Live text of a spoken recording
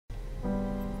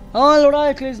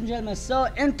Alright, ladies and gentlemen, so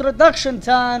introduction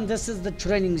time. This is the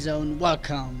training zone.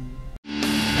 Welcome.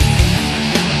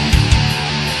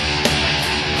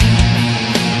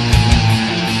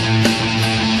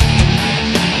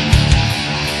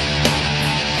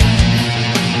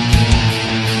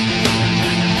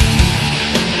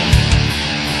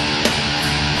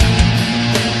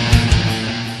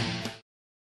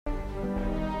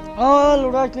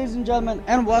 Alright, ladies and gentlemen,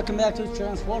 and welcome back to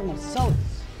Transformers. So,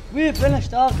 we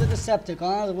finished off the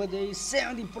Decepticons with a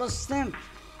 70%.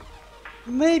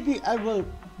 Maybe I will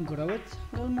grow it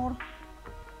a little more.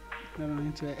 I don't know,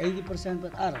 into 80%,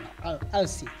 but I don't know. I'll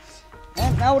see.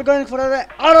 And now we're going for the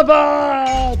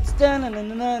Autobots!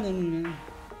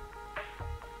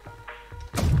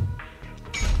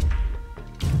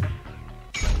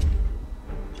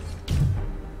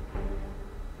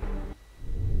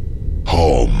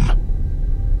 Home.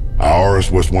 Ours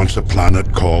was once a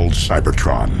planet called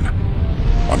Cybertron,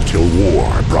 until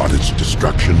war brought its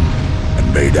destruction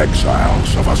and made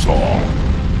exiles of us all.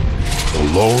 The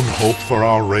lone hope for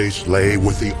our race lay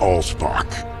with the Allspark,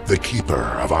 the keeper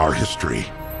of our history.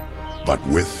 But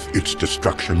with its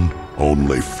destruction,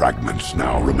 only fragments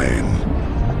now remain,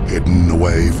 hidden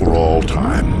away for all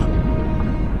time.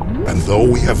 And though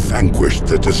we have vanquished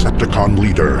the Decepticon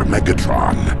leader,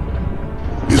 Megatron,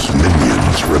 his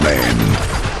minions remain,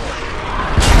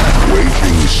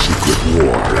 waging secret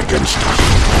war against us.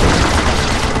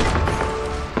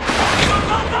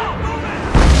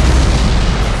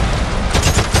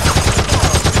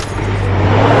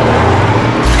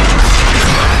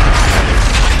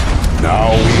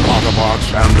 Now we Autobots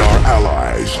and our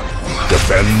allies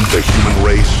defend the human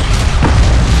race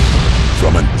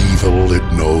from an evil it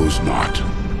knows not.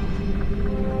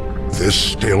 This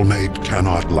stalemate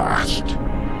cannot last.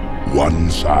 One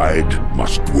side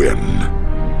must win.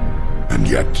 And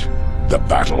yet, the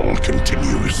battle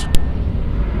continues.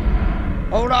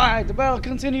 Alright, the battle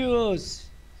continues.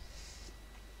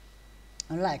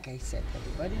 And like I said,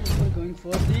 everybody, we're going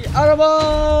for the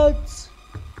Autobots!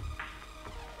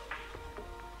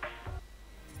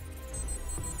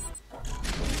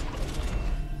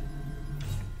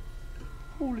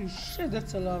 Holy shit,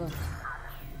 that's a lot of...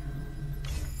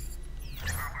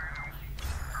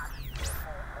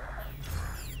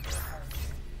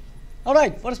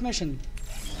 Alright, first mission.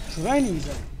 Training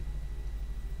zone.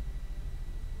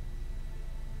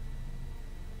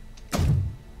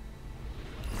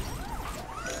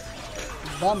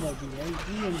 Bumblebee, right?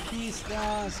 EMP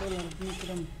star, solar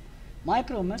beacon,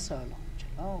 micro missile launcher.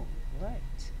 Oh, right.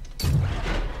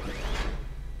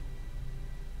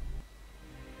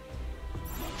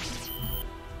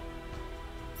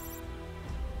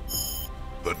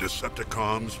 The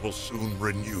Decepticons will soon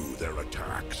renew their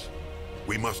attacks.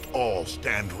 We must all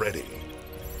stand ready.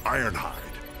 Ironhide,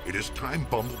 it is time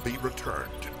Bumblebee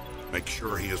returned. Make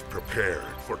sure he is prepared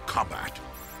for combat.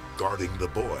 Guarding the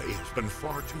boy has been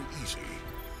far too easy.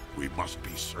 We must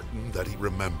be certain that he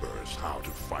remembers how to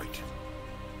fight.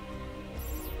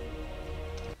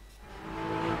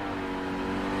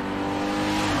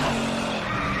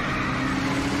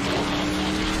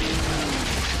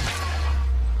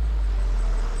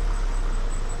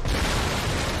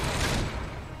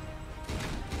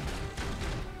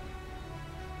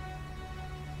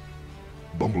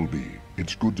 Bumblebee,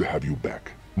 it's good to have you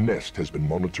back. Nest has been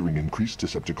monitoring increased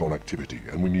Decepticon activity,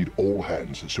 and we need all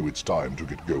hands, so it's time to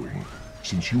get going.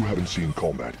 Since you haven't seen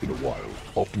combat in a while,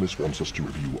 Optimus wants us to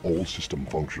review all system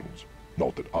functions.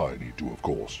 Not that I need to, of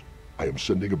course. I am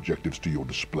sending objectives to your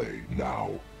display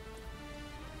now.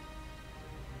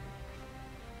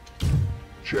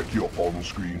 Check your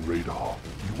on-screen radar.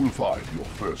 You will find your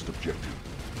first objective.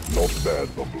 Not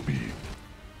bad, Bumblebee.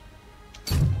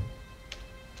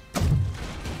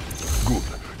 Good.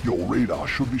 Your radar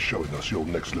should be showing us your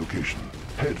next location.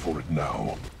 Head for it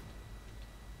now.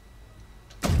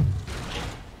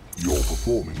 You're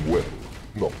performing well.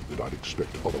 Not that I'd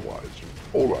expect otherwise.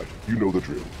 Alright, you know the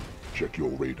drill. Check your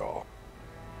radar.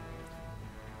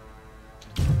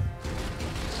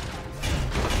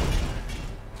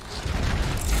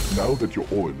 Now that your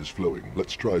oil is flowing,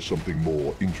 let's try something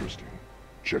more interesting.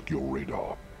 Check your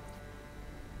radar.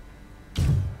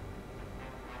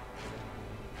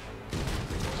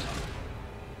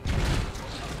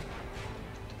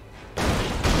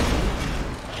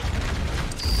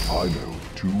 I know,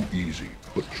 too easy,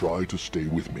 but try to stay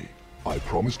with me. I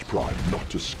promised Prime not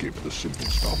to skip the simple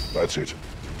stuff. That's it.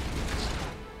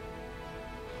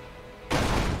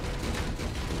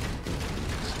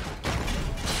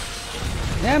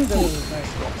 Damn the Not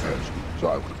as good as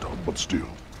I would have done, but still.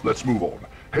 Let's move on.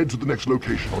 Head to the next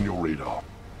location on your radar.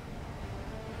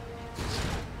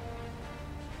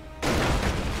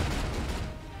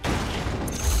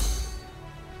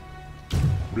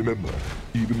 Remember,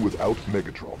 even without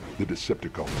Megatron, the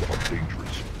Decepticons are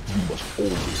dangerous. You must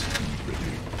always be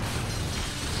ready.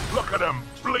 Look at him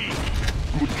bleed!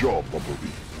 Good job, Bumblebee.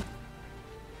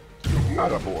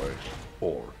 Attaboy.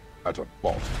 Or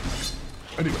Attabot.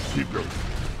 Anyway, keep going.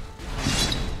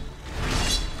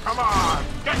 Come on,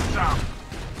 get some!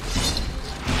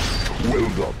 Well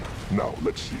done. Now,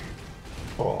 let's see.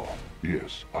 Ah,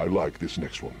 yes, I like this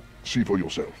next one. See for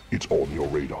yourself. It's on your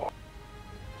radar.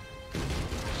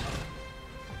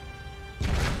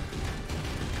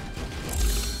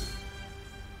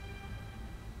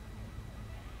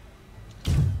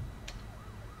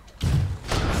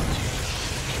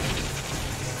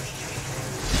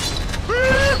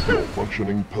 You're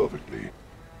functioning perfectly.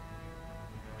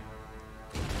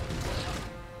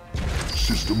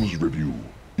 Systems review.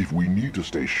 If we need to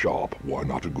stay sharp, why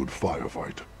not a good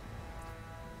firefight?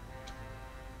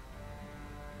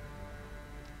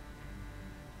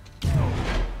 We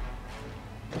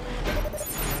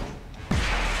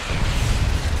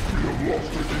have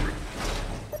lost it.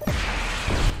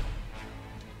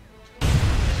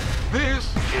 This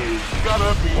is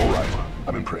gonna be... All right,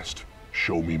 I'm impressed.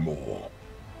 Show me more.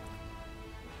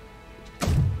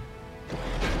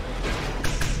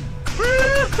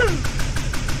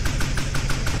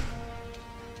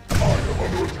 I am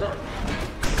under attack.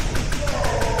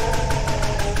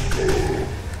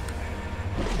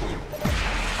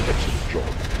 Excellent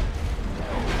job.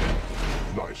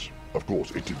 Nice. Of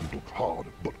course, it didn't look hard,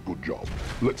 but good job.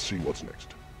 Let's see what's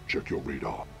next. Check your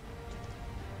radar.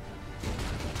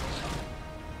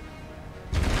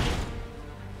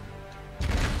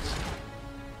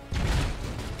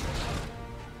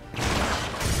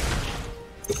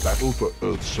 The battle for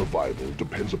Earth's survival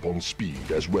depends upon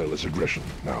speed as well as aggression.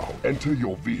 Now, enter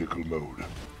your vehicle mode.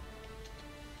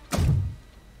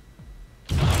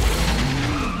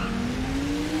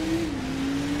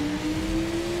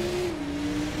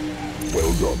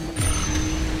 Well done.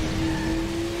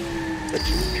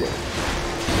 Excellent job.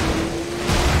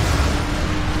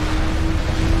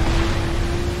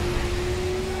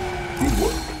 Good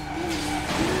work.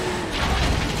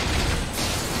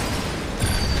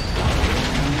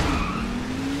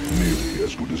 Nearly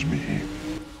as good as me.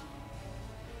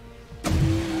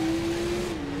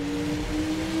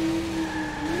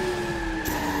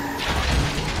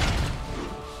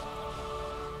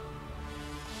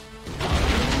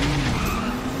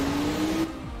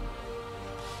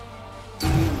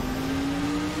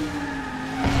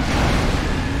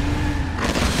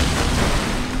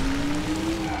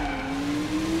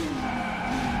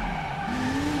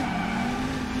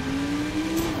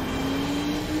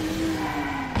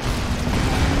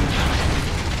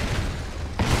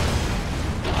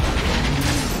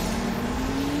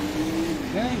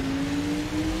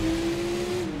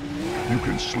 You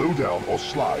can slow down or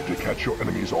slide to catch your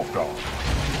enemies off guard.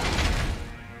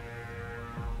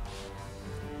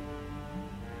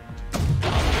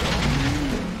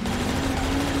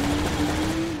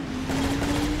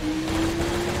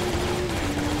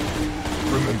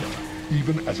 Remember,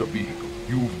 even as a vehicle,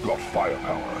 you've got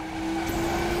firepower.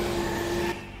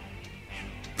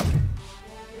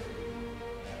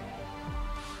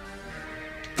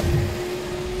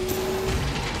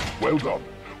 Well done.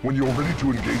 When you're ready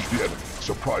to engage the enemy,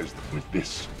 surprise them with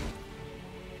this.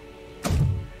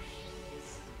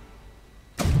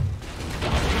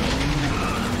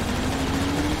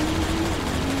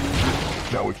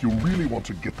 Now, if you really want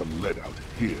to get the lead out,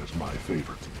 here's my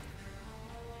favorite.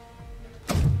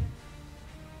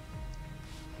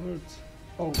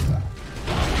 Okay.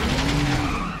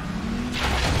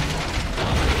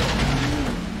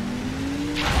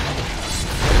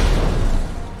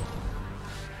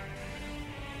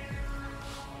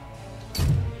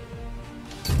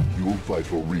 You'll fight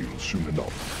for real soon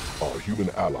enough. Our human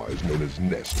allies known as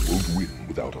Nest won't win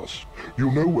without us.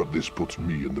 You know what this puts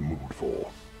me in the mood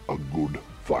for. A good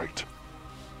fight.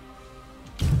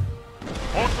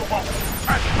 Autobots,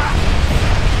 attack!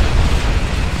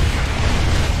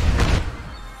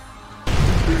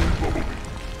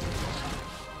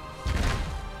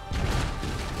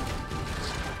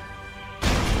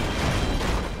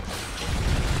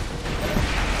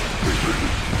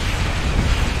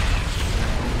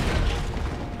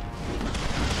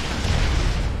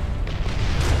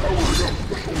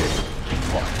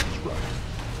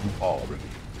 You are ready.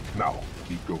 Now,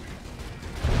 keep going.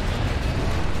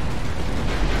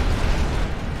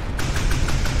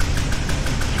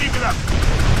 Keep it up!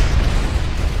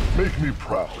 Make me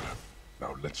proud.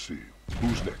 Now, let's see.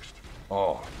 Who's next?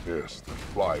 Ah, yes, the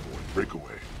Flyboy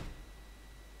Breakaway.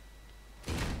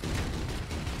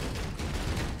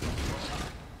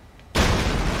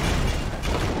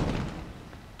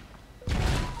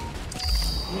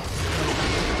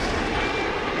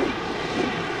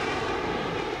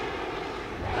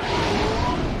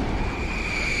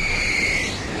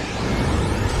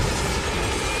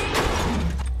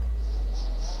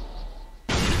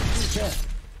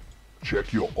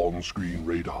 Check your on-screen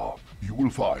radar. You will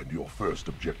find your first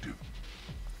objective.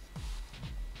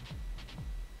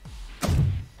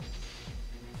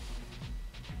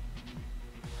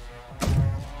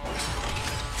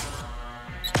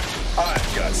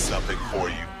 I've got something for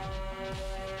you.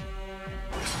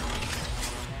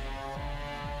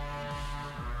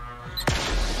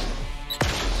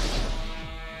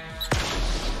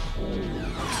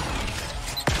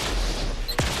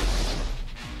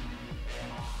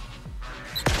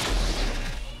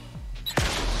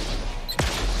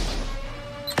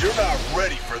 You're not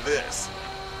ready for this.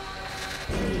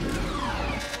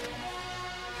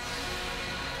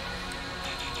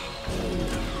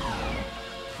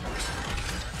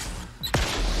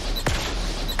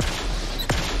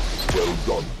 Well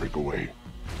done, Breakaway.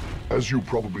 As you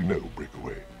probably know,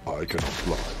 Breakaway, I cannot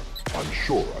fly. I'm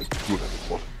sure I'd be good at it,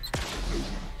 but no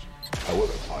means.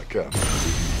 However, I can.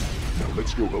 Now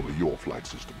let's go over your flight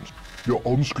systems. Your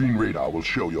on-screen radar will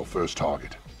show your first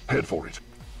target. Head for it.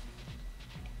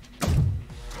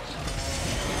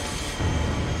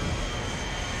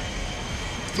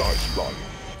 Nice flying.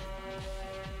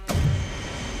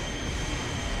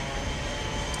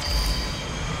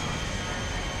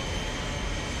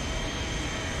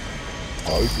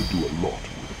 I could do a lot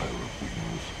with a pair of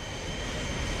wings.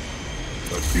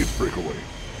 That's it, Breakaway.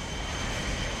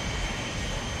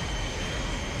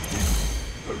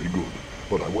 Very good.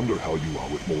 But I wonder how you are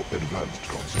with more advanced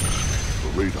concepts. The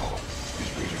radar is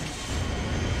waiting.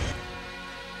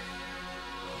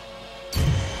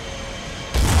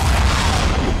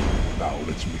 Now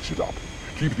let's mix it up.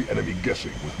 Keep the enemy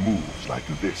guessing with moves like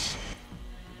this.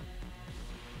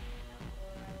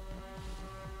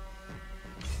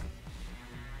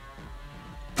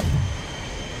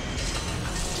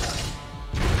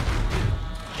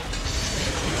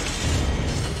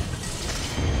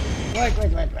 Wait.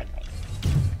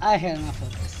 I had enough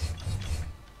of this.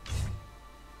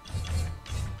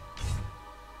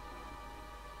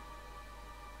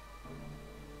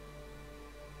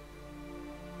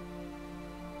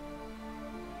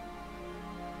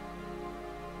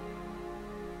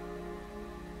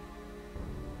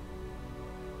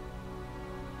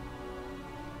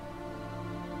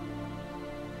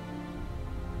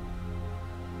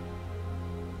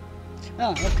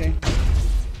 Oh, okay.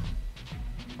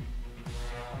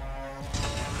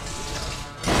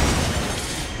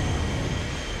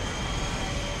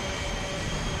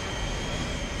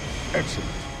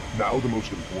 Excellent. Now the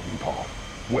most important part.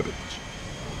 Weapons.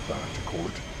 I like to call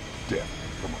it death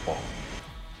from afar.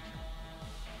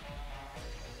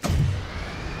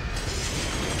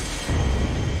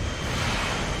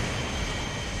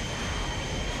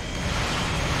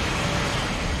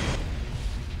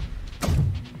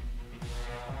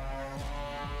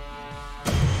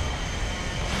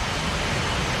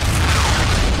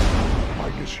 I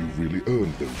guess you really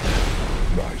earned those.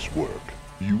 Nice work.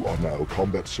 You are now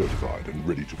combat certified and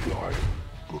ready to fly.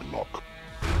 Good luck.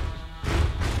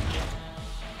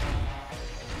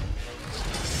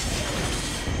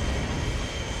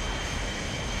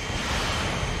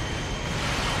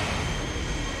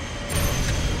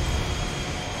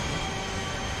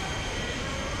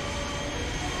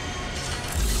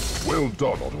 Well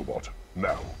done, Autobot.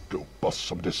 Now, go bust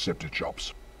some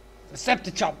Deceptichops.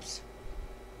 Deceptichops.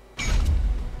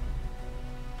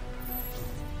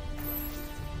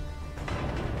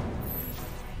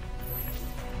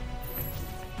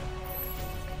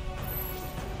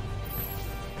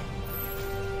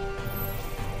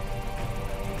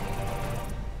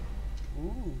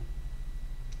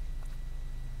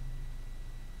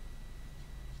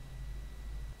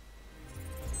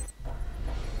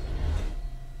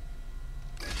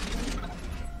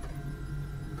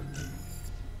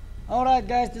 Alright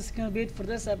guys, this is gonna be it for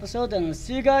this episode, and I'll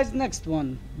see you guys next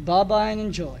one. Bye bye and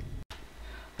enjoy.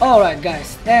 Alright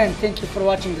guys, and thank you for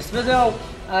watching this video.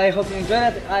 I hope you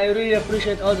enjoyed it. I really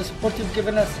appreciate all the support you've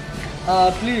given us.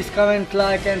 Please comment,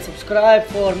 like and subscribe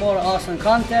for more awesome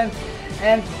content.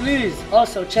 And please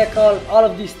also check out all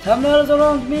of these thumbnails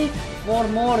around me for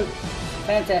more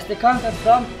fantastic content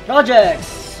from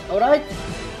projects. Alright,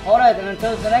 and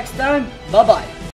until the next time, bye bye.